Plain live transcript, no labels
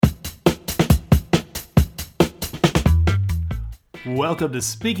Welcome to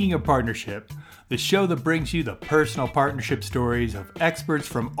Speaking of Partnership, the show that brings you the personal partnership stories of experts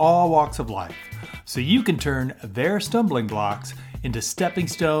from all walks of life, so you can turn their stumbling blocks into stepping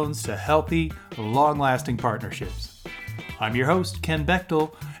stones to healthy, long-lasting partnerships. I'm your host, Ken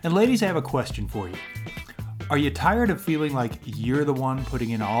Bechtel, and ladies, I have a question for you. Are you tired of feeling like you're the one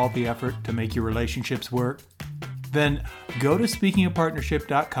putting in all the effort to make your relationships work? Then go to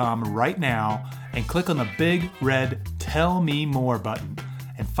speakingofpartnership.com right now and click on the big red Tell Me More button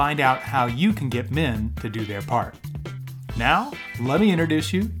and find out how you can get men to do their part. Now, let me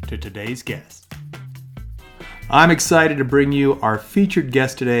introduce you to today's guest. I'm excited to bring you our featured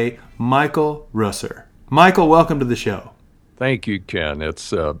guest today, Michael Russer. Michael, welcome to the show. Thank you, Ken.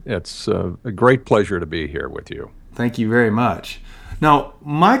 It's a great pleasure to be here with you. Thank you very much. Now,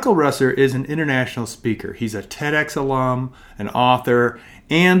 Michael Russer is an international speaker. He's a TEDx alum, an author,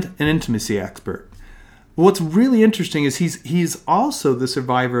 and an intimacy expert. What's really interesting is he's also the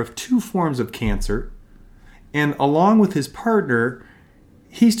survivor of 2 forms of cancer, and along with his partner,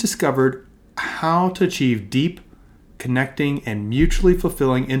 he's discovered how to achieve deep, connecting, and mutually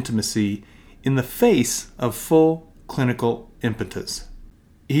fulfilling intimacy in the face of full clinical impotence.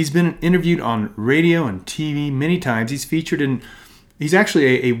 He's been interviewed on radio and TV many times. He's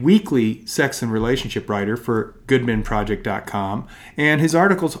actually a weekly sex and relationship writer for GoodMenProject.com, and his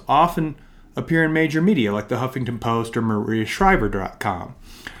articles often appear in major media like the Huffington Post or MariaShriver.com.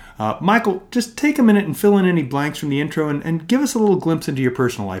 Michael, just take a minute and fill in any blanks from the intro and give us a little glimpse into your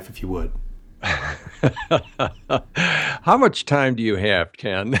personal life, if you would. How much time do you have,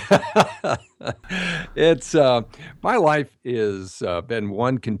 Ken? It's my life is been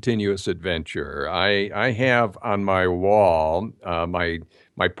one continuous adventure. I have on my wall my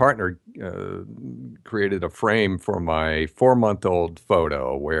partner created a frame for my 4-month-old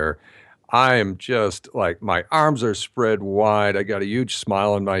photo where I am just like my arms are spread wide. I got a huge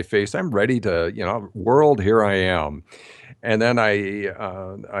smile on my face. I'm ready to, world, here I am. And then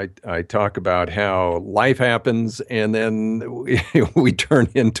I talk about how life happens, and then we turn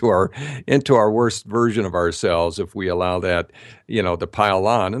into our worst version of ourselves if we allow that, to pile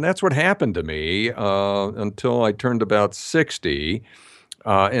on. And that's what happened to me until I turned about 60.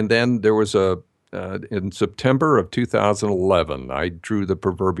 And then there was in September of 2011, I drew the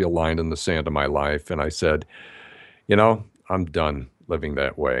proverbial line in the sand of my life, and I said, I'm done living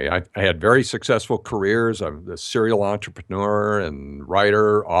that way. I had very successful careers. I'm a serial entrepreneur and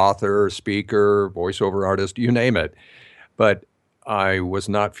writer, author, speaker, voiceover artist, you name it. But I was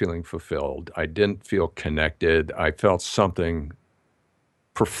not feeling fulfilled. I didn't feel connected. I felt something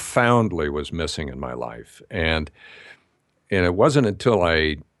profoundly was missing in my life. And it wasn't until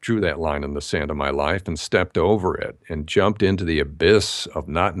I drew that line in the sand of my life and stepped over it and jumped into the abyss of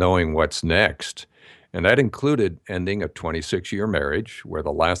not knowing what's next. And that included ending a 26-year marriage, where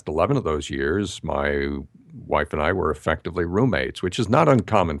the last 11 of those years, my wife and I were effectively roommates, which is not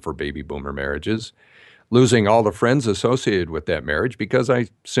uncommon for baby boomer marriages, losing all the friends associated with that marriage because I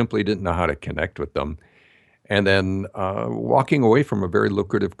simply didn't know how to connect with them, and then walking away from a very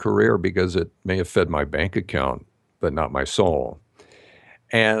lucrative career because it may have fed my bank account, but not my soul.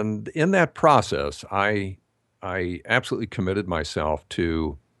 And in that process, I absolutely committed myself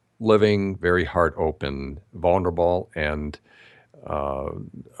to living very heart open, vulnerable, and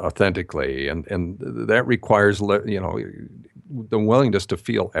authentically, and that requires the willingness to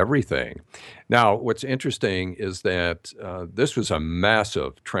feel everything. Now, what's interesting is that this was a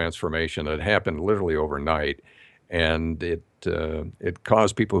massive transformation that happened literally overnight, and it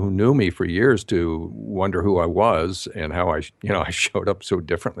caused people who knew me for years to wonder who I was and how I showed up so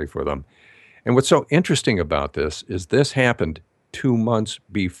differently for them. And what's so interesting about this is this happened 2 months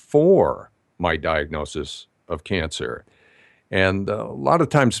before my diagnosis of cancer. And a lot of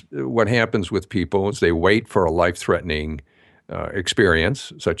times what happens with people is they wait for a life-threatening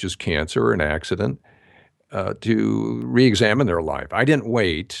experience, such as cancer or an accident, to re-examine their life. I didn't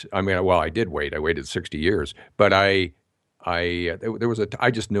wait. I did wait. I waited 60 years. But I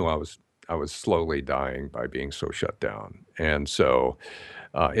just knew I was slowly dying by being so shut down. And so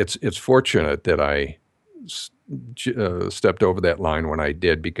it's fortunate that I stepped over that line when I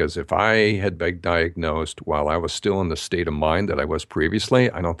did, because if I had been diagnosed while I was still in the state of mind that I was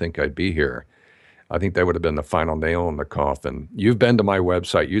previously, I don't think I'd be here. I think that would have been the final nail in the coffin. You've been to my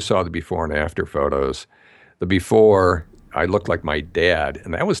website. You saw the before and after photos. The before, I looked like my dad,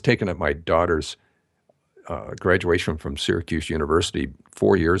 and that was taken at my daughter's graduation from Syracuse University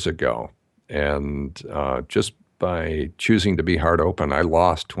 4 years ago. And just by choosing to be heart open, I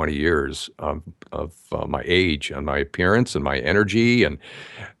lost 20 years of my age and my appearance and my energy and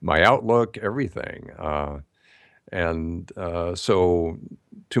my outlook, everything. And so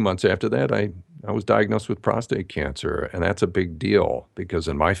 2 months after that, I was diagnosed with prostate cancer. And that's a big deal because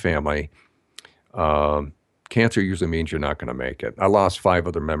in my family, cancer usually means you're not going to make it. I lost 5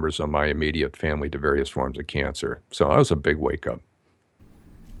 other members of my immediate family to various forms of cancer. So that was a big wake up.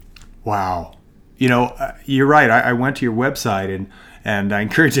 Wow. You're right. I went to your website and I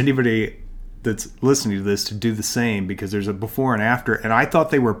encourage anybody that's listening to this to do the same because there's a before and after, and I thought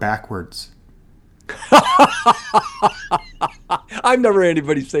they were backwards. I've never heard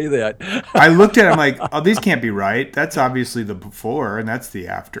anybody say that. I looked at it, I'm like, oh, these can't be right. That's obviously the before and that's the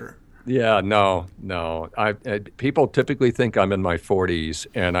after. Yeah, no. People typically think I'm in my 40s,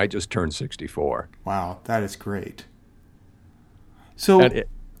 and I just turned 64. Wow, that is great. So,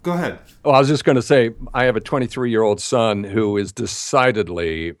 go ahead. Well, I was just going to say, I have a 23-year-old son who is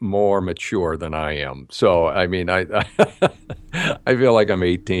decidedly more mature than I am. So, I mean, I feel like I'm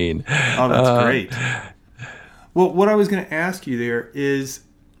 18. Oh, that's great. Well, what I was going to ask you there is,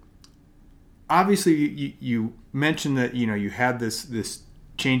 obviously, you mentioned that you had this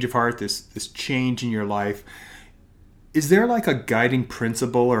change of heart, this change in your life. Is there like a guiding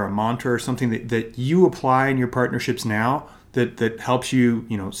principle or a mantra or something that you apply in your partnerships now that helps you,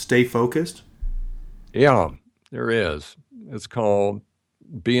 stay focused? Yeah, there is. It's called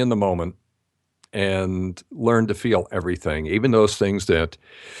be in the moment and learn to feel everything, even those things that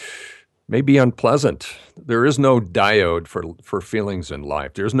may be unpleasant. There is no diode for feelings in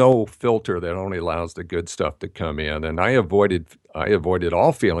life. There's no filter that only allows the good stuff to come in. And I avoided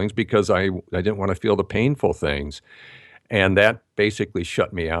all feelings because I didn't want to feel the painful things. And that basically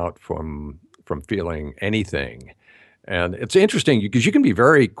shut me out from feeling anything. And it's interesting because you can be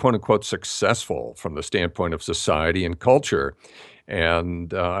very, quote unquote, successful from the standpoint of society and culture.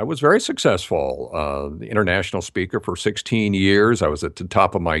 And I was very successful, the international speaker for 16 years. I was at the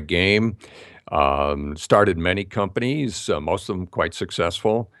top of my game, started many companies, most of them quite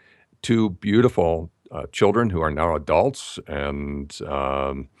successful, 2 beautiful children who are now adults and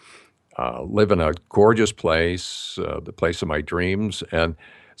live in a gorgeous place, the place of my dreams. And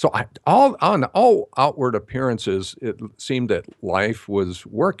so on all outward appearances, it seemed that life was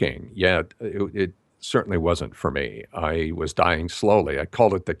working, yet it certainly wasn't for me. I was dying slowly. I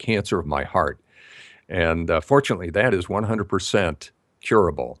called it the cancer of my heart. And fortunately, that is 100%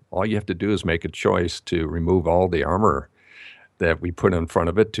 curable. All you have to do is make a choice to remove all the armor that we put in front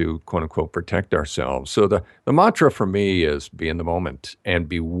of it to, quote unquote, protect ourselves. So the mantra for me is be in the moment and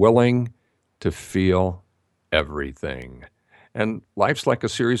be willing to feel everything. And life's like a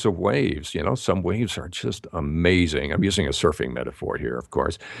series of waves. Some waves are just amazing. I'm using a surfing metaphor here, of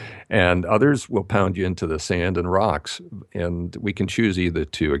course. And others will pound you into the sand and rocks. And we can choose either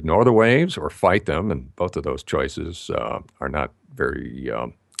to ignore the waves or fight them. And both of those choices are not very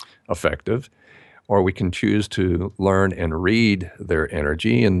effective. Or we can choose to learn and read their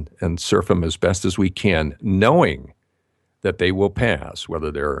energy and surf them as best as we can, knowing that they will pass,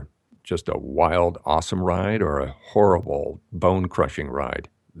 whether they're just a wild, awesome ride or a horrible, bone-crushing ride.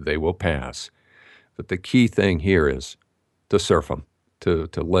 They will pass. But the key thing here is to surf them, to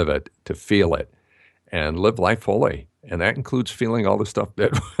live it, to feel it, and live life fully. And that includes feeling all the stuff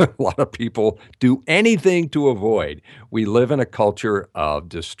that a lot of people do anything to avoid. We live in a culture of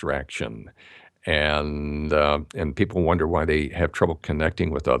distraction, and people wonder why they have trouble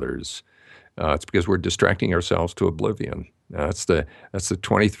connecting with others. It's because we're distracting ourselves to oblivion. That's the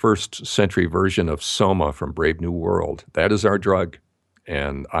 21st century version of Soma from Brave New World. That is our drug,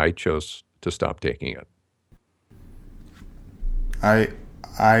 and I chose to stop taking it.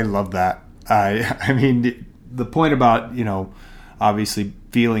 I love that. I mean, the point about, obviously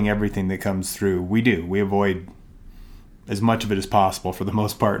feeling everything that comes through, we avoid as much of it as possible for the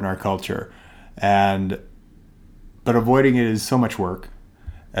most part in our culture. But avoiding it is so much work,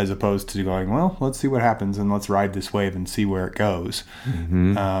 as opposed to going, well, let's see what happens and let's ride this wave and see where it goes.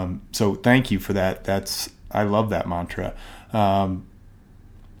 Mm-hmm. So thank you for that. I love that mantra.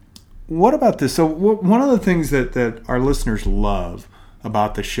 What about this? So one of the things that our listeners love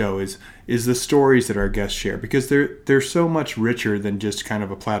about the show is the stories that our guests share, because they're so much richer than just kind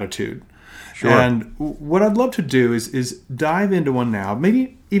of a platitude. Sure. And what I'd love to do is dive into one now.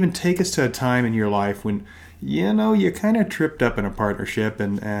 Maybe even take us to a time in your life when you kind of tripped up in a partnership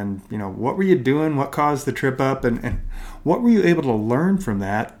and what were you doing? What caused the trip up? And what were you able to learn from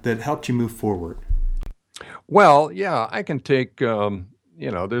that helped you move forward? Well, yeah, I can take,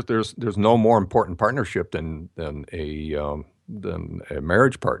 there's no more important partnership than a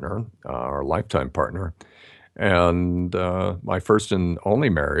marriage partner, or lifetime partner. And my first and only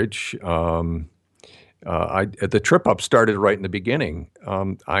marriage, the trip up started right in the beginning.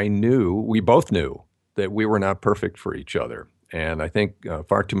 We both knew that we were not perfect for each other. And I think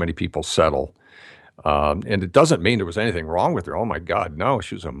far too many people settle. And it doesn't mean there was anything wrong with her. Oh my God, no,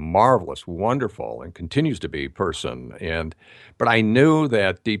 she was a marvelous, wonderful, and continues to be person. But I knew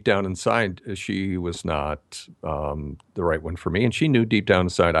that deep down inside, she was not the right one for me. And she knew deep down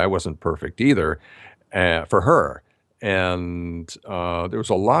inside I wasn't perfect either for her. And there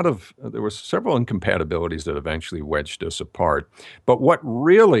was several incompatibilities that eventually wedged us apart. But what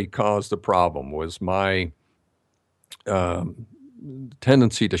really caused the problem was my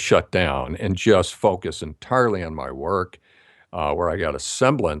tendency to shut down and just focus entirely on my work, where I got a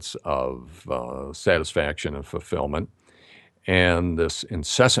semblance of satisfaction and fulfillment, and this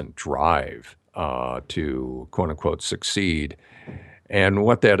incessant drive to quote unquote succeed. And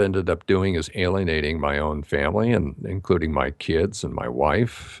what that ended up doing is alienating my own family, and including my kids and my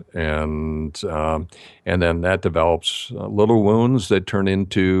wife, and then that develops little wounds that turn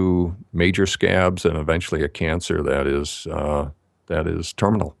into major scabs, and eventually a cancer that is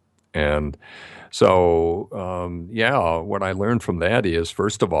terminal. And so, what I learned from that is,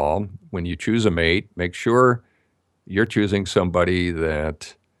 first of all, when you choose a mate, make sure you're choosing somebody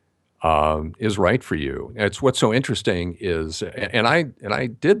that is right for you. It's what's so interesting is, and I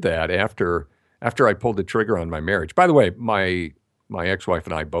did that after I pulled the trigger on my marriage. By the way, my ex-wife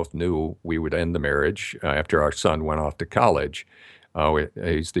and I both knew we would end the marriage after our son went off to college.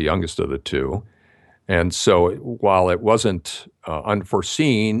 He's the youngest of the two. And so while it wasn't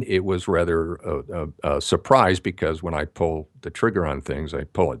unforeseen, it was rather a surprise, because when I pull the trigger on things, I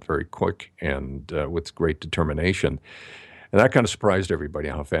pull it very quick and with great determination. And that kind of surprised everybody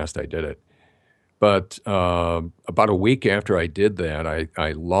how fast I did it. But about a week after I did that,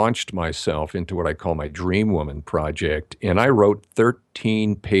 I launched myself into what I call my Dream Woman project, and I wrote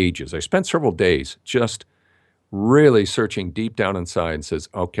 13 pages. I spent several days just really searching deep down inside and says,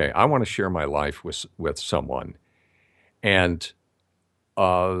 okay, I want to share my life with someone. And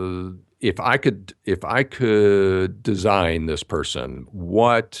if I could design this person,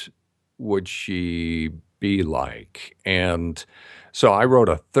 what would she be like? And so I wrote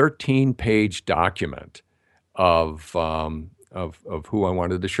a 13-page document of who I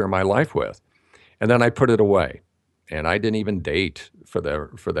wanted to share my life with. And then I put it away. And I didn't even date for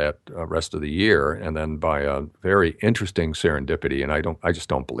that rest of the year. And then by a very interesting serendipity, and I just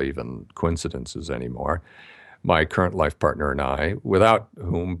don't believe in coincidences anymore, my current life partner and I, without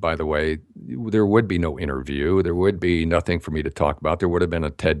whom, by the way, there would be no interview, there would be nothing for me to talk about, there would have been a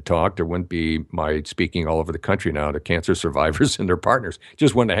TED Talk, there wouldn't be my speaking all over the country now to cancer survivors and their partners. It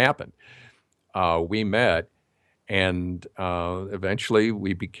just wouldn't have happened. We met, and eventually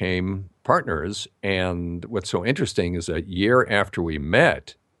we became partners. And what's so interesting is a year after we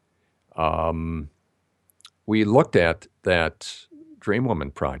met, we looked at that Dream Woman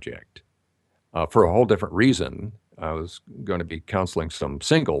project for a whole different reason. I was going to be counseling some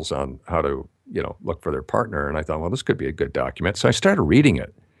singles on how to, look for their partner. And I thought, well, this could be a good document. So I started reading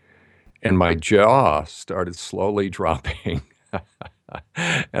it, and my jaw started slowly dropping.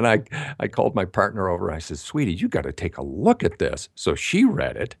 And I called my partner over. I said, sweetie, you got to take a look at this. So she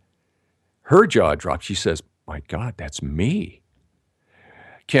read it. Her jaw dropped. She says, my God, that's me.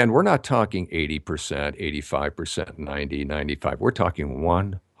 Ken, we're not talking 80%, 85%, 90, 95. We're talking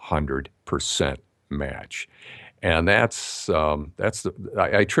 100% match. And I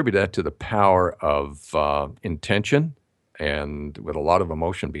attribute that to the power of intention and with a lot of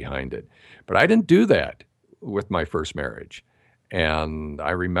emotion behind it. But I didn't do that with my first marriage. And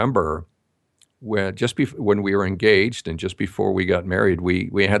I remember when we were engaged and just before we got married,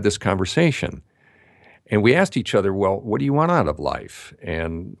 we had this conversation. And we asked each other, well, what do you want out of life?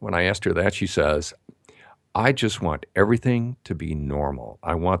 And when I asked her that, she says, I just want everything to be normal.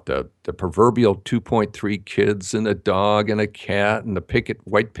 I want the proverbial 2.3 kids and a dog and a cat and the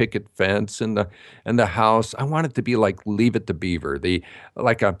white picket fence and the house. I want it to be like Leave It to Beaver,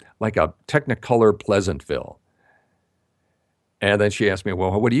 like a Technicolor Pleasantville. And then she asked me,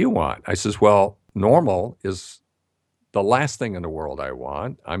 well, what do you want? I says, well, normal is the last thing in the world I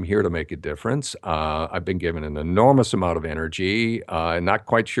want. I'm here to make a difference. I've been given an enormous amount of energy. Not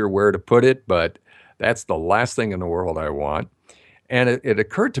quite sure where to put it, but that's the last thing in the world I want. And it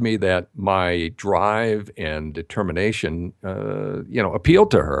occurred to me that my drive and determination, appealed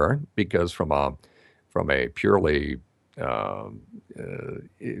to her, because from a purely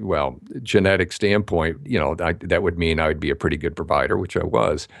genetic standpoint, that would mean I would be a pretty good provider, which I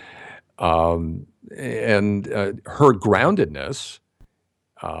was. And her groundedness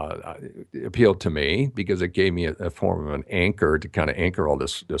appealed to me because it gave me a form of an anchor to kind of anchor all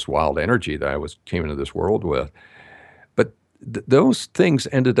this wild energy that came into this world with. But those things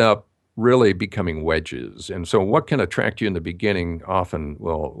ended up really becoming wedges. And so what can attract you in the beginning often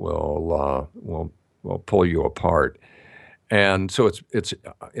will pull you apart. And so it's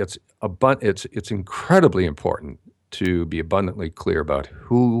incredibly important to be abundantly clear about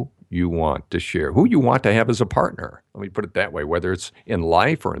who you want to share, who you want to have as a partner. Let me put it that way, whether it's in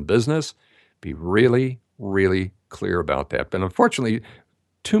life or in business, be really, really clear about that. But unfortunately,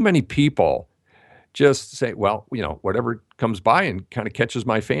 too many people just say, well, whatever comes by and kind of catches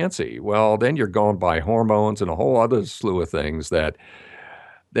my fancy. Well, then you're going by hormones and a whole other slew of things that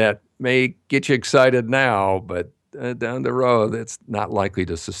may get you excited now, but down the road, it's not likely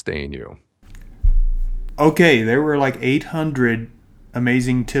to sustain you. Okay, there were like 800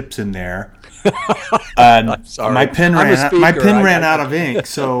 amazing tips in there. I'm sorry. My pen ran out of ink.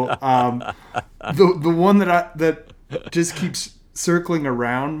 So the one that just keeps circling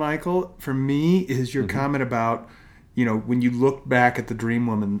around, Michael, for me is your comment about, when you look back at the Dream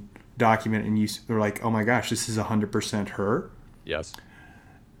Woman document and you're like, oh my gosh, this is 100% her. Yes.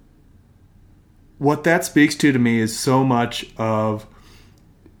 What that speaks to me is so much of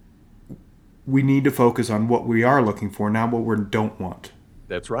we need to focus on what we are looking for, not what we don't want.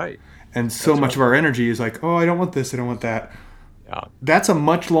 That's right. And so much of our energy is like, oh, I don't want this, I don't want that. Yeah. That's a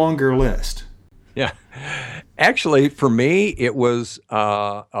much longer list. Yeah. Actually, for me, it was,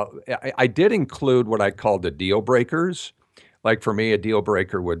 I did include what I called the deal breakers. Like for me, a deal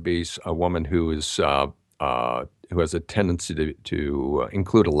breaker would be a woman who has a tendency to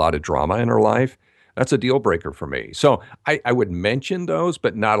include a lot of drama in her life. That's a deal breaker for me. So I would mention those,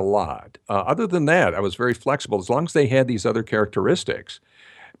 but not a lot. Other than that, I was very flexible as long as they had these other characteristics.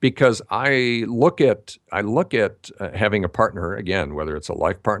 Because I look at having a partner, again, whether it's a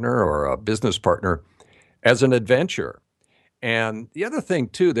life partner or a business partner, as an adventure. And the other thing,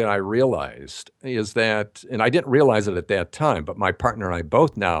 too, that I realized is that, and I didn't realize it at that time, but my partner and I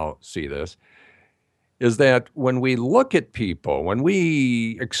both now see this, is that when we look at people, when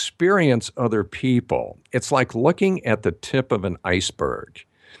we experience other people, it's like looking at the tip of an iceberg.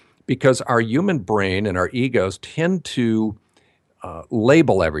 Because our human brain and our egos tend to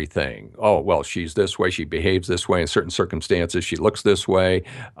label everything. Oh, well, she's this way, she behaves this way in certain circumstances, she looks this way,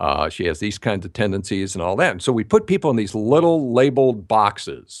 she has these kinds of tendencies and all that. And so we put people in these little labeled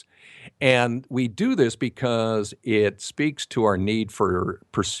boxes. And we do this because it speaks to our need for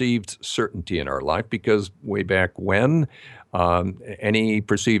perceived certainty in our life, because way back when, any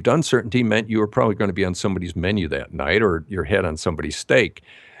perceived uncertainty meant you were probably going to be on somebody's menu that night or your head on somebody's steak.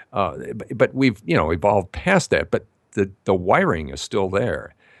 But we've evolved past that. But the wiring is still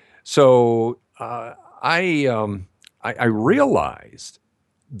there. So I realized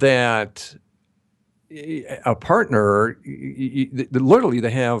that a partner, literally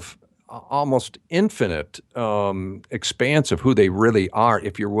they have almost infinite expanse of who they really are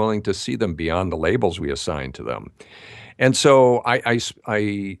if you're willing to see them beyond the labels we assign to them. And so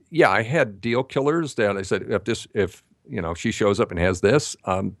I had deal killers that I said, if she shows up and has this,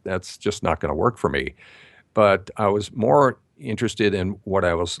 that's just not going to work for me. But I was more interested in what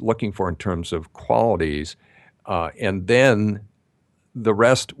I was looking for in terms of qualities, and then the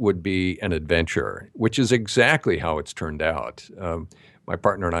rest would be an adventure, which is exactly how it's turned out. My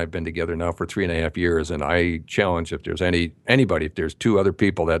partner and I have been together now for 3.5 years, and I challenge if there's anybody, if there's two other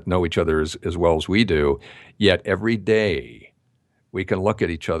people that know each other as well as we do, yet every day we can look at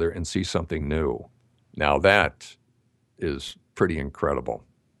each other and see something new. Now that is pretty incredible.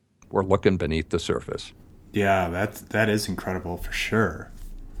 We're looking beneath the surface. Yeah, that is incredible for sure.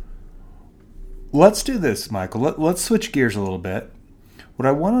 Let's do this, Michael. Let's switch gears a little bit. What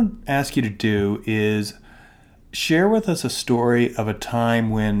I want to ask you to do is share with us a story of a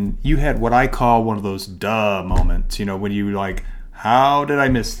time when you had what I call one of those duh moments, when you like, how did I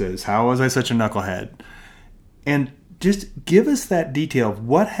miss this? How was I such a knucklehead? And just give us that detail of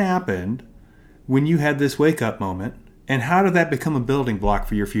what happened when you had this wake-up moment, and how did that become a building block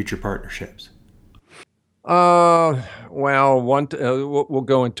for your future partnerships? Well, we'll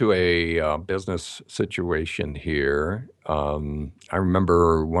go into a business situation here. I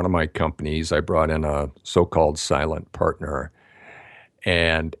remember one of my companies, I brought in a so-called silent partner,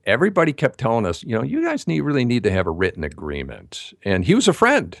 and everybody kept telling us, you guys really need to have a written agreement. And he was a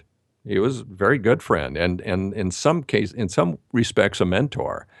friend. He was a very good friend, and in some respects, a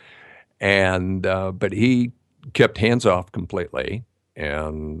mentor. And but he kept hands off completely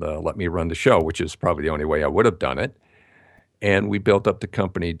and let me run the show, which is probably the only way I would have done it. And we built up the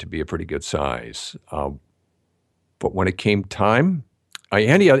company to be a pretty good size. But when it came time, he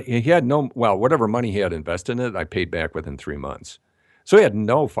had whatever money he had invested in it, I paid back within 3 months. So he had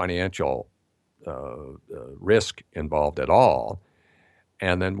no financial risk involved at all.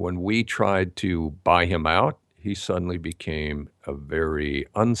 And then when we tried to buy him out, he suddenly became a very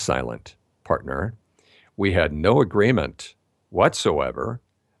unsilent partner. We had no agreement whatsoever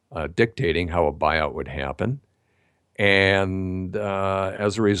dictating how a buyout would happen. And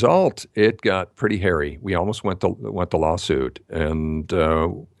as a result, it got pretty hairy. We almost went to lawsuit. And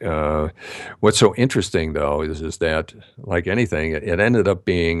what's so interesting, though, is that, like anything, it ended up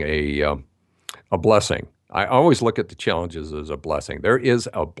being a blessing. I always look at the challenges as a blessing. There is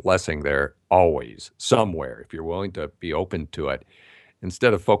a blessing there always, somewhere, if you're willing to be open to it.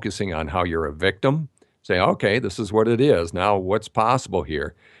 Instead of focusing on how you're a victim, say, okay, this is what it is. Now, what's possible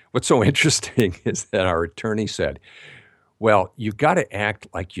here? What's so interesting is that our attorney said, well, you've got to act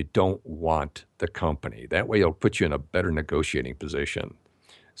like you don't want the company. That way it'll put you in a better negotiating position.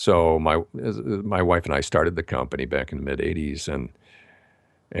 So my wife and I started the company back in the mid-'80s,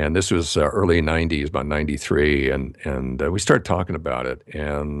 and this was early 90s, about 93, and we started talking about it.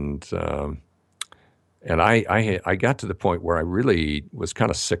 And I got to the point where I really was kind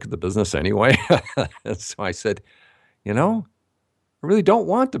of sick of the business anyway. So I said, I really don't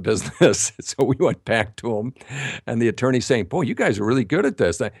want the business. So we went back to him, and the attorney saying, boy, you guys are really good at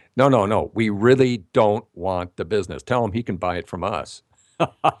this. No. We really don't want the business. Tell him he can buy it from us.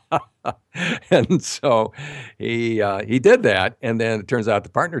 And so he did that. And then it turns out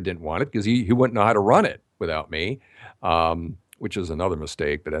the partner didn't want it because he wouldn't know how to run it without me, which is another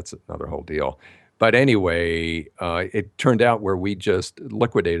mistake, but that's another whole deal. But anyway, it turned out where we just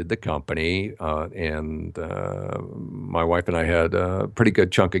liquidated the company, and my wife and I had a pretty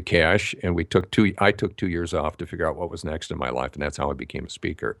good chunk of cash, and I took 2 years off to figure out what was next in my life, and that's how I became a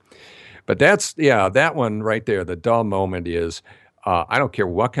speaker. But that one right there, the dull moment is, I don't care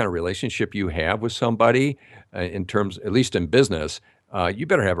what kind of relationship you have with somebody, in terms, at least in business, you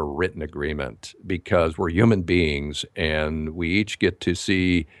better have a written agreement, because we're human beings and we each get to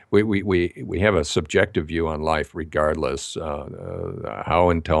see, we have a subjective view on life regardless, how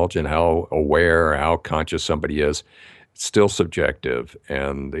intelligent, how aware, how conscious somebody is. It's still subjective.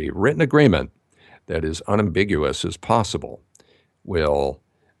 And the written agreement that is unambiguous as possible will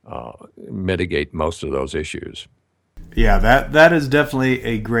mitigate most of those issues. Yeah, that is definitely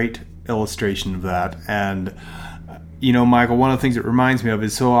a great illustration of that. And Michael, one of the things it reminds me of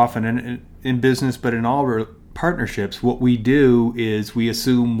is so often in business, but in all of our partnerships, what we do is we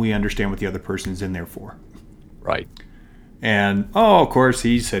assume we understand what the other person is in there for. Right. And, of course,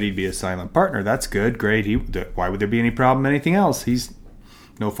 he said he'd be a silent partner. That's good. Great. Why would there be any problem? Anything else? He's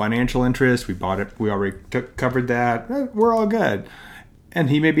no financial interest. We bought it. We already covered that. We're all good. And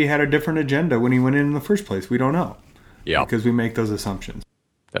he maybe had a different agenda when he went in the first place. We don't know. Yeah. Because we make those assumptions.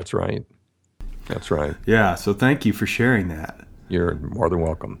 That's right. That's right. Yeah, so thank you for sharing that. You're more than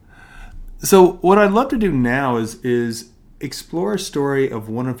welcome. So what I'd love to do now is explore a story of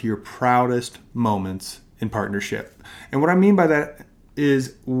one of your proudest moments in partnership. And what I mean by that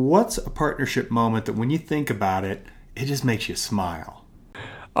is, what's a partnership moment that when you think about it, it just makes you smile?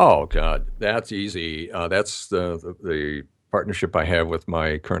 Oh, God, that's easy. That's the partnership I have with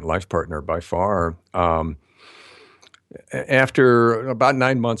my current life partner by far. After about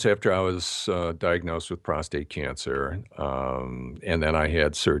 9 months after I was diagnosed with prostate cancer, and then I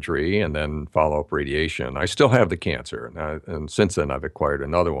had surgery and then follow-up radiation, I still have the cancer. And since then, I've acquired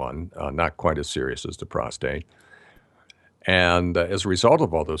another one, not quite as serious as the prostate. And as a result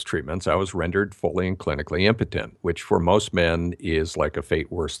of all those treatments, I was rendered fully and clinically impotent, which for most men is like a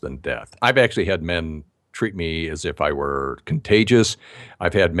fate worse than death. I've actually had men treat me as if I were contagious.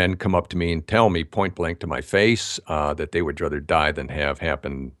 I've had men come up to me and tell me point blank to my face that they would rather die than have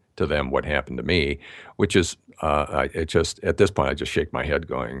happen to them what happened to me, which is, at this point, I just shake my head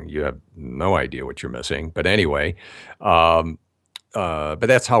going, you have no idea what you're missing. But anyway, but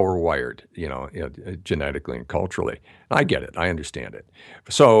that's how we're wired, genetically and culturally. I get it. I understand it.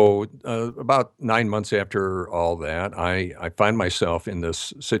 So about 9 months after all that, I find myself in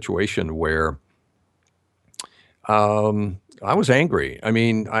this situation where I was angry. I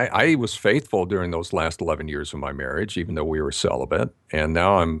mean, I was faithful during those last 11 years of my marriage, even though we were celibate. And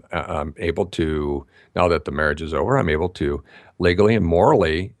now I'm able to, now that the marriage is over, I'm able to legally and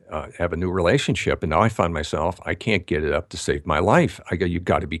morally have a new relationship. And now I find myself, I can't get it up to save my life. I go, you've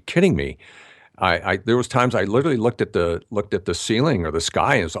got to be kidding me. There was times I literally looked at the ceiling or the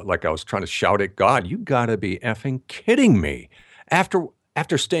sky, and it was like I was trying to shout at God, you got to be effing kidding me. After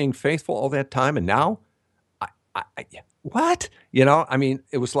staying faithful all that time, and now, what? I mean,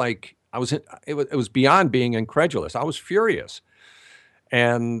 it was like it was beyond being incredulous. I was furious.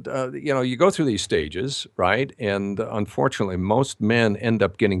 And, you go through these stages, right? And unfortunately, most men end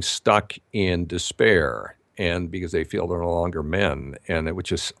up getting stuck in despair. and because they feel they're no longer men. And it was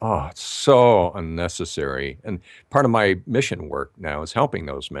just, it's so unnecessary. And part of my mission work now is helping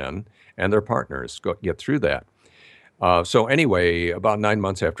those men and their partners get through that. So anyway, about 9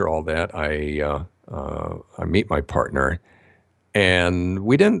 months after all that, I meet my partner. And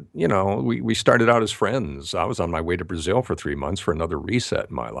we didn't, we started out as friends. I was on my way to Brazil for 3 months for another reset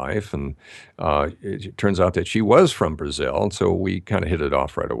in my life. And it turns out that she was from Brazil. And so we kind of hit it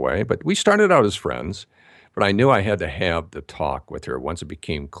off right away. But we started out as friends. But I knew I had to have the talk with her once it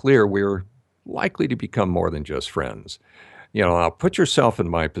became clear we were likely to become more than just friends. Now put yourself in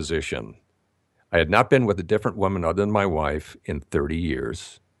my position. I had not been with a different woman other than my wife in 30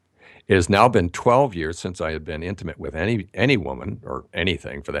 years. It has now been 12 years since I had been intimate with any woman, or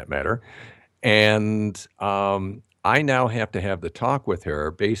anything for that matter. And I now have to have the talk with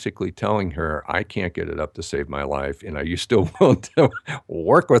her, basically telling her I can't get it up to save my life. Are you still willing to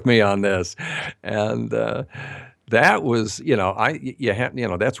work with me on this? And that was,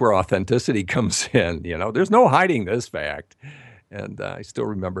 that's where authenticity comes in. There's no hiding this fact. And I still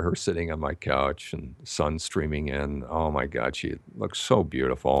remember her sitting on my couch and sun streaming in. Oh my God, she looked so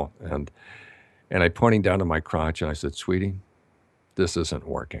beautiful. And I pointing down to my crotch and I said, "Sweetie, this isn't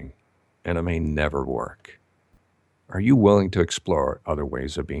working, and it may never work. Are you willing to explore other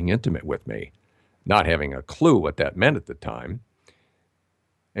ways of being intimate with me?" Not having a clue what that meant at the time.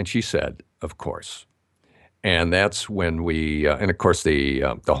 And she said, "Of course." And that's when we, and of course, the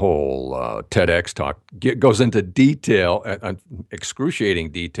whole TEDx talk goes into detail,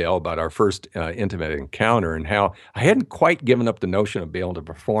 excruciating detail about our first intimate encounter and how I hadn't quite given up the notion of being able to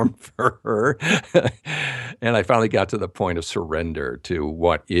perform for her. And I finally got to the point of surrender to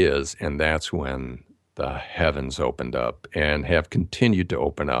what is, and that's when the heavens opened up and have continued to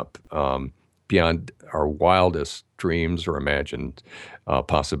open up beyond our wildest dreams or imagined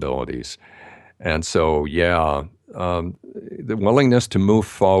possibilities. And so, the willingness to move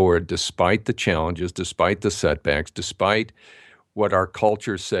forward despite the challenges, despite the setbacks, despite what our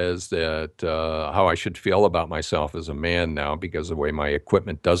culture says that how I should feel about myself as a man now because of the way my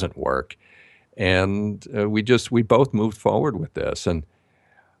equipment doesn't work. And we both moved forward with this. And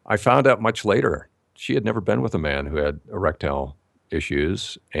I found out much later she had never been with a man who had erectile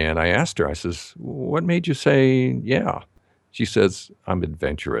issues. And I asked her, I says, "What made you say, yeah?" She says, "I'm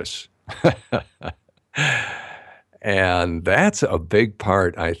adventurous." And that's a big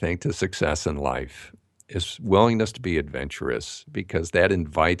part, I think, to success in life, is willingness to be adventurous, because that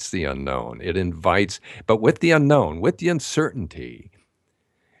invites the unknown. But with the unknown, with the uncertainty,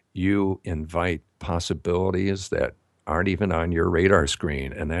 you invite possibilities that aren't even on your radar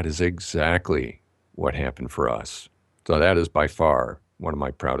screen. And that is exactly what happened for us. So that is by far one of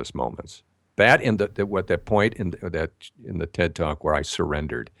my proudest moments. That point in the TED Talk where I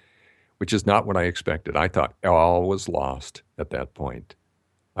surrendered, which is not what I expected. I thought all was lost at that point.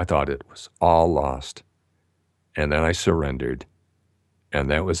 I thought it was all lost. And then I surrendered.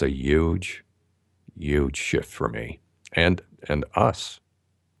 And that was a huge, huge shift for me and us,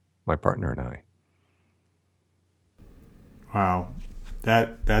 my partner and I. Wow.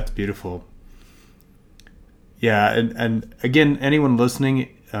 That's beautiful. Yeah. And again, anyone listening,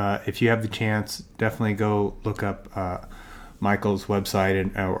 if you have the chance, definitely go look up Michael's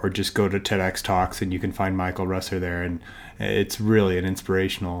website or just go to TEDx Talks and you can find Michael Russer there, and it's really an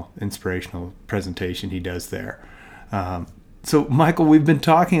inspirational presentation he does there. So Michael, we've been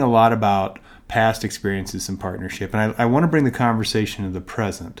talking a lot about past experiences in partnership, and I want to bring the conversation to the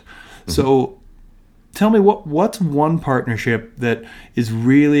present. Mm-hmm. So tell me what's one partnership that is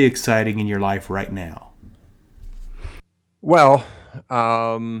really exciting in your life right now? Well,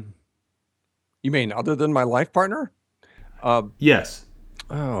 you mean other than my life partner? Yes.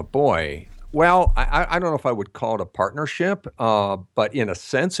 Oh, boy. Well, I don't know if I would call it a partnership, but in a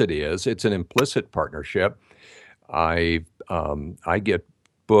sense it is. It's an implicit partnership. I get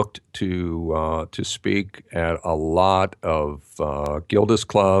booked to speak at a lot of Gilda's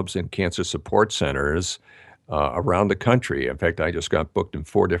clubs and cancer support centers around the country. In fact, I just got booked in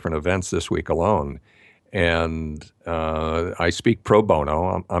 4 different events this week alone. And I speak pro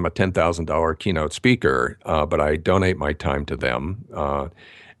bono. I'm a $10,000 keynote speaker, but I donate my time to them.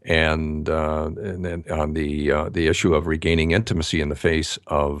 And then on the issue of regaining intimacy in the face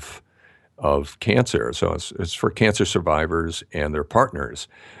of cancer. So it's for cancer survivors and their partners.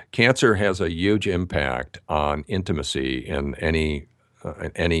 Cancer has a huge impact on intimacy in any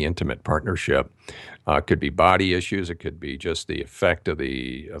intimate partnership. It could be body issues. It could be just the effect of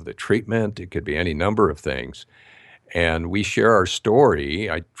the treatment. It could be any number of things. And we share our story.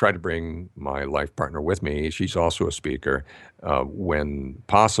 I try to bring my life partner with me. She's also a speaker when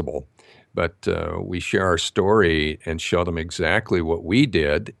possible. but we share our story and show them exactly what we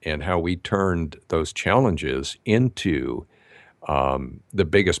did and how we turned those challenges into the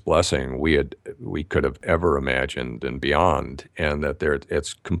biggest blessing we could have ever imagined and beyond, and that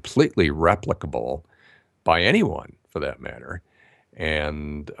it's completely replicable by anyone for that matter.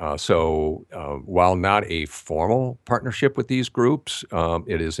 And so while not a formal partnership with these groups,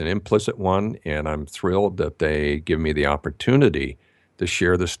 it is an implicit one, and I'm thrilled that they give me the opportunity to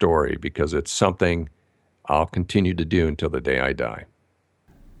share the story because it's something I'll continue to do until the day I die.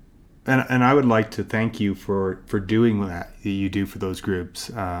 And I would like to thank you for doing that you do for those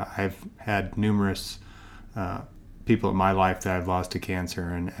groups. I've had numerous people in my life that I've lost to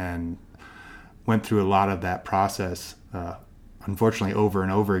cancer and went through a lot of that process, unfortunately, over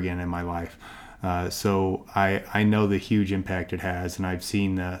and over again in my life. So I know the huge impact it has, and I've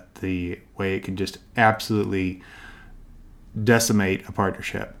seen the way it can just absolutely decimate a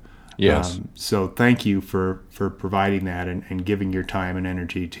partnership. Yes. So thank you for providing that and giving your time and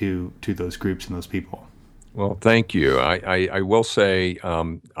energy to those groups and those people. Well, thank you. I will say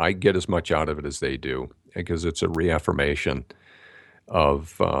I get as much out of it as they do because it's a reaffirmation of,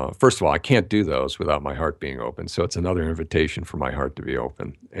 first of all, I can't do those without my heart being open. So it's another invitation for my heart to be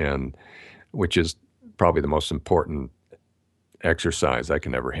open, and which is probably the most important exercise I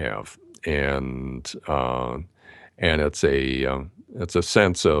can ever have. And it's a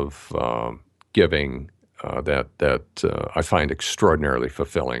sense of giving that I find extraordinarily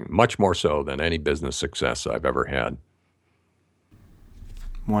fulfilling, much more so than any business success I've ever had.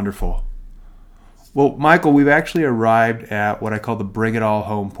 Wonderful. Well, Michael, we've actually arrived at what I call the bring it all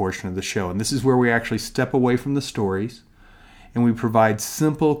home portion of the show. And this is where we actually step away from the stories and we provide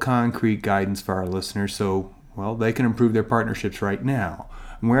simple, concrete guidance for our listeners so, well, they can improve their partnerships right now.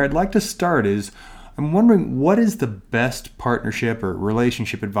 And where I'd like to start is, I'm wondering, what is the best partnership or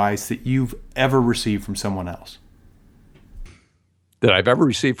relationship advice that you've ever received from someone else? That I've ever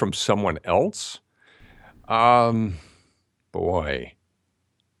received from someone else? Boy.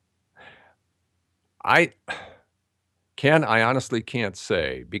 I honestly can't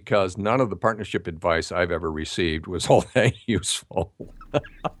say because none of the partnership advice I've ever received was all that useful.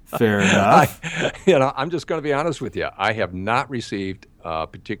 Fair enough. I'm just going to be honest with you. I have not received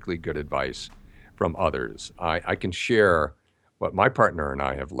particularly good advice from others. I can share what my partner and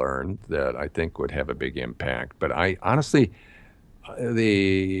I have learned that I think would have a big impact. But I honestly,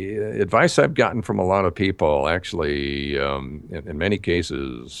 the advice I've gotten from a lot of people actually, in many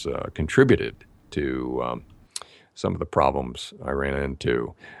cases, contributed to some of the problems I ran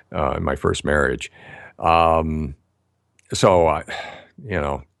into in my first marriage. If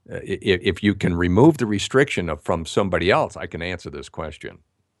you can remove the restriction from somebody else, I can answer this question.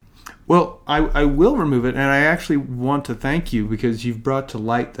 Well, I will remove it, and I actually want to thank you because you've brought to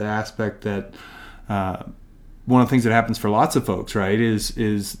light the aspect that one of the things that happens for lots of folks, right,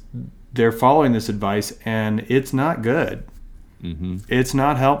 is they're following this advice, and it's not good. Mm-hmm. It's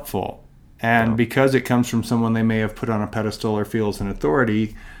not helpful. And because it comes from someone they may have put on a pedestal or feels an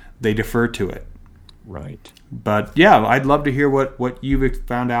authority, they defer to it. Right. But, yeah, I'd love to hear what you've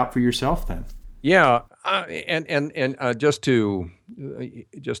found out for yourself then. Yeah, and just to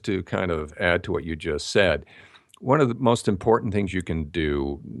kind of add to what you just said, one of the most important things you can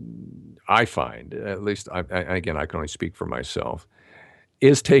do, I find, at least, again, I can only speak for myself,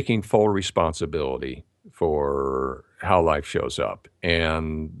 is taking full responsibility for how life shows up.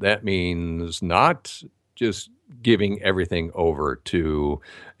 And that means not just giving everything over to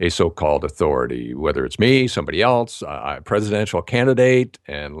a so-called authority, whether it's me, somebody else, a presidential candidate,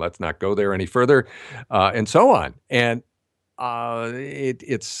 and let's not go there any further, and so on. And a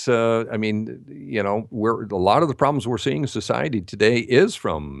lot of the problems we're seeing in society today is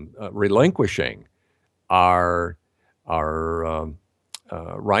from relinquishing our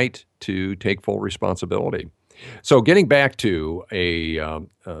right to take full responsibility. So getting back to the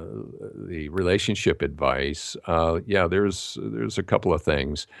relationship advice, there's a couple of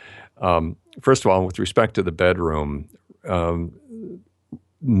things. First of all, with respect to the bedroom,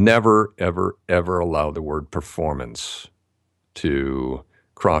 never, ever, ever allow the word performance to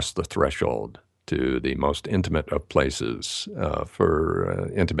cross the threshold to the most intimate of places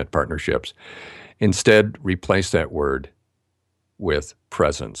for intimate partnerships. Instead, replace that word with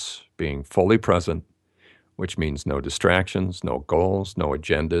presence, being fully present, which means no distractions, no goals, no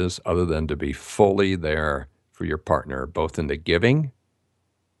agendas, other than to be fully there for your partner, both in the giving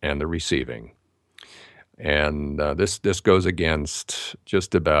and the receiving. And this goes against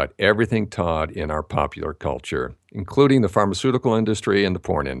just about everything taught in our popular culture, including the pharmaceutical industry and the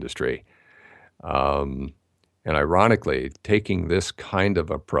porn industry. And ironically, taking this kind of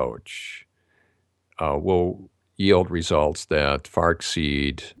approach will yield results that far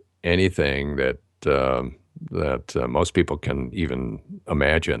exceed anything that most people can even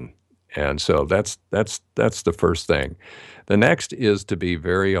imagine. And so that's the first thing. The next is to be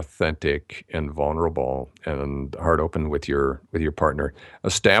very authentic and vulnerable and heart open with your partner.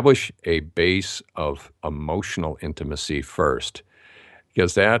 Establish a base of emotional intimacy first,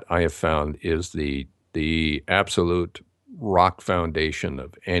 because that I have found is the absolute rock foundation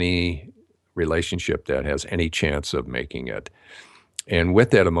of any relationship that has any chance of making it. And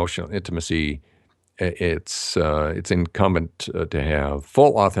with that emotional intimacy, it's incumbent to have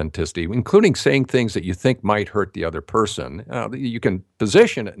full authenticity, including saying things that you think might hurt the other person. You can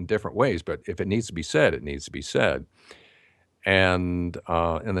position it in different ways, but if it needs to be said, it needs to be said. And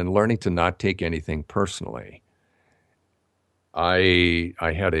then learning to not take anything personally. I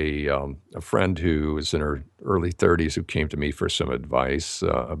had a friend who was in her early 30s who came to me for some advice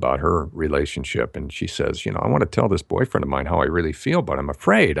about her relationship, and she says, I want to tell this boyfriend of mine how I really feel, but I'm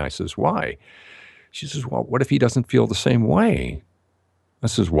afraid. I says, why? She says, well, what if he doesn't feel the same way? I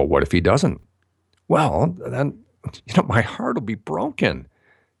says, well, what if he doesn't? Well, then, my heart will be broken.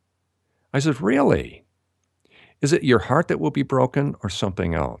 I says, really? Is it your heart that will be broken or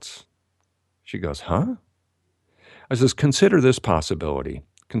something else? She goes, huh? I says, consider this possibility.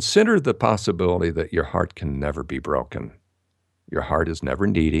 Consider the possibility that your heart can never be broken. Your heart is never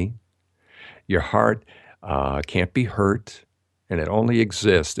needy. Your heart can't be hurt. And it only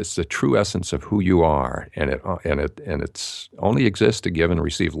exists. It's the true essence of who you are, and it's only exists to give and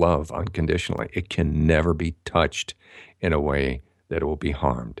receive love unconditionally. It can never be touched in a way that it will be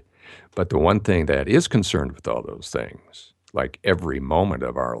harmed. But the one thing that is concerned with all those things, like every moment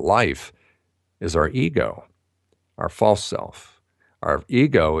of our life, is our ego, our false self. Our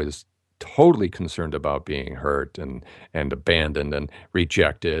ego is totally concerned about being hurt and abandoned and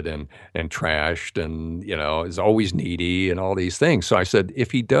rejected and trashed and, is always needy and all these things. So I said,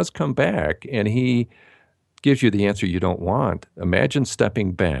 if he does come back and he gives you the answer you don't want, imagine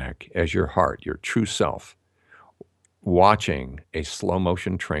stepping back as your heart, your true self, watching a slow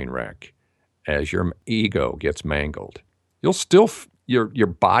motion train wreck as your ego gets mangled. You'll still, your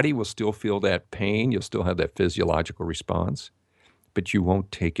body will still feel that pain. You'll still have that physiological response, but you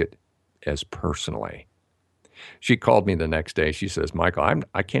won't take it as personally. She called me the next day. She says, Michael,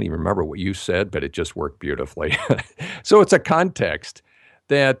 I can't even remember what you said, but it just worked beautifully. So it's a context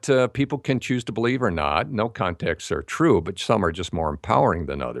that people can choose to believe or not. No contexts are true, but some are just more empowering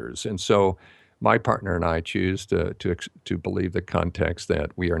than others. And so my partner and I choose to believe the context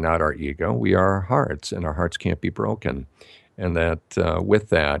that we are not our ego, we are our hearts, and our hearts can't be broken. And that with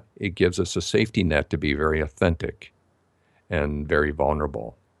that, it gives us a safety net to be very authentic and very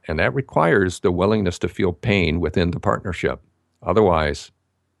vulnerable. And that requires the willingness to feel pain within the partnership. Otherwise,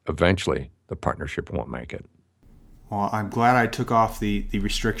 eventually, the partnership won't make it. Well, I'm glad I took off the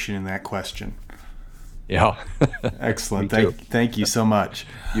restriction in that question. Yeah. Excellent. Thank you so much.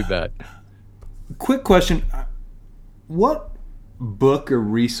 You bet. Quick question. What book or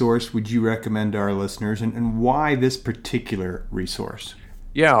resource would you recommend to our listeners, and why this particular resource?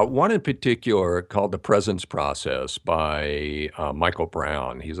 Yeah, one in particular called The Presence Process by Michael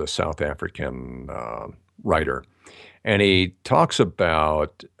Brown. He's a South African writer. And he talks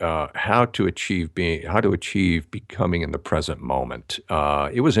about how to achieve becoming in the present moment.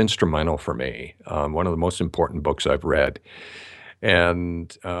 It was instrumental for me. One of the most important books I've read. And,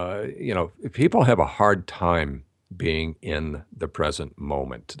 people have a hard time being in the present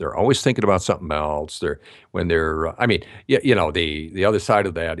moment. They're always thinking about something else. The other side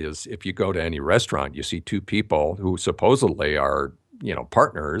of that is if you go to any restaurant, you see two people who supposedly are,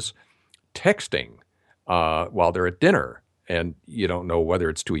 partners texting while they're at dinner, and you don't know whether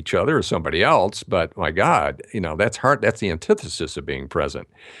it's to each other or somebody else, but my God, that's hard. That's the antithesis of being present.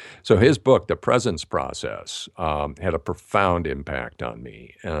 So his book, The Presence Process, had a profound impact on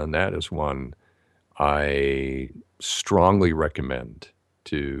me, and that is one I strongly recommend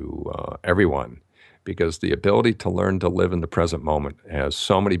to everyone, because the ability to learn to live in the present moment has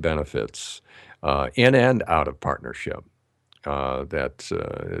so many benefits in and out of partnership that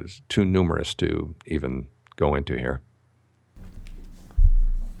is too numerous to even go into here.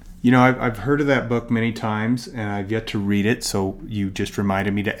 I've heard of that book many times, and I've yet to read it, so you just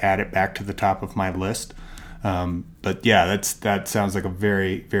reminded me to add it back to the top of my list. But yeah, that sounds like a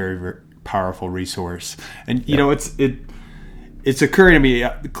very, very, very powerful resource. And it's occurring to me,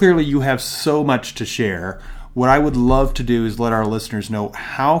 clearly you have so much to share. What I would love to do is let our listeners know,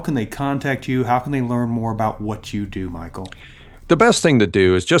 how can they contact you? How can they learn more about what you do, Michael? The best thing to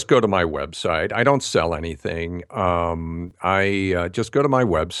do is just go to my website. I don't sell anything. I just go to my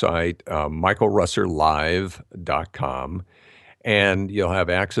website, michaelrusserlive.com, and you'll have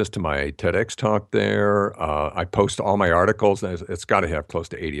access to my TEDx talk there. I post all my articles. It's got to have close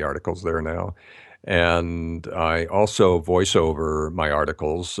to 80 articles there now. And I also voice over my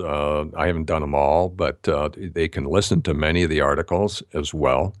articles. I haven't done them all, but they can listen to many of the articles as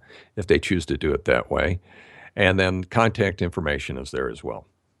well if they choose to do it that way. And then contact information is there as well.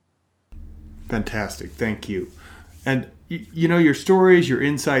 Fantastic. Thank you. And, your stories, your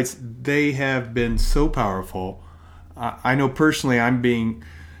insights, they have been so powerful. I know personally I'm being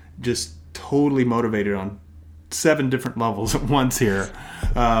just totally motivated on 7 different levels at once here.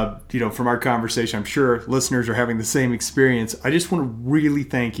 From our conversation, I'm sure listeners are having the same experience. I just want to really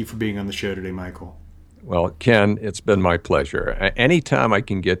thank you for being on the show today, Michael. Well, Ken, it's been my pleasure. Anytime I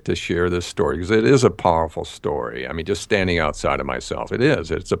can get to share this story, because it is a powerful story. I mean, just standing outside of myself,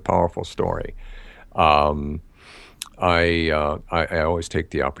 it's a powerful story. I always take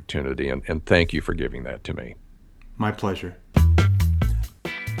the opportunity, and thank you for giving that to me. My pleasure.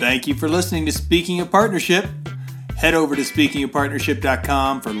 Thank you for listening to Speaking of Partnership. Head over to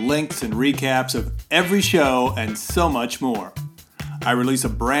speakingofpartnership.com for links and recaps of every show and so much more. I release a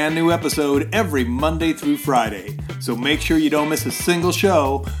brand new episode every Monday through Friday, so make sure you don't miss a single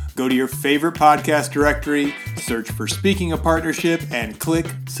show. Go to your favorite podcast directory, search for Speaking of Partnership, and click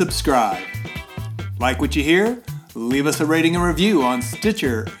subscribe. Like what you hear? Leave us a rating and review on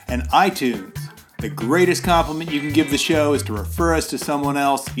Stitcher and iTunes. The greatest compliment you can give the show is to refer us to someone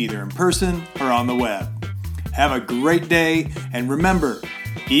else, either in person or on the web. Have a great day, and remember,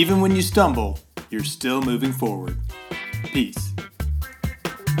 even when you stumble, you're still moving forward. Peace.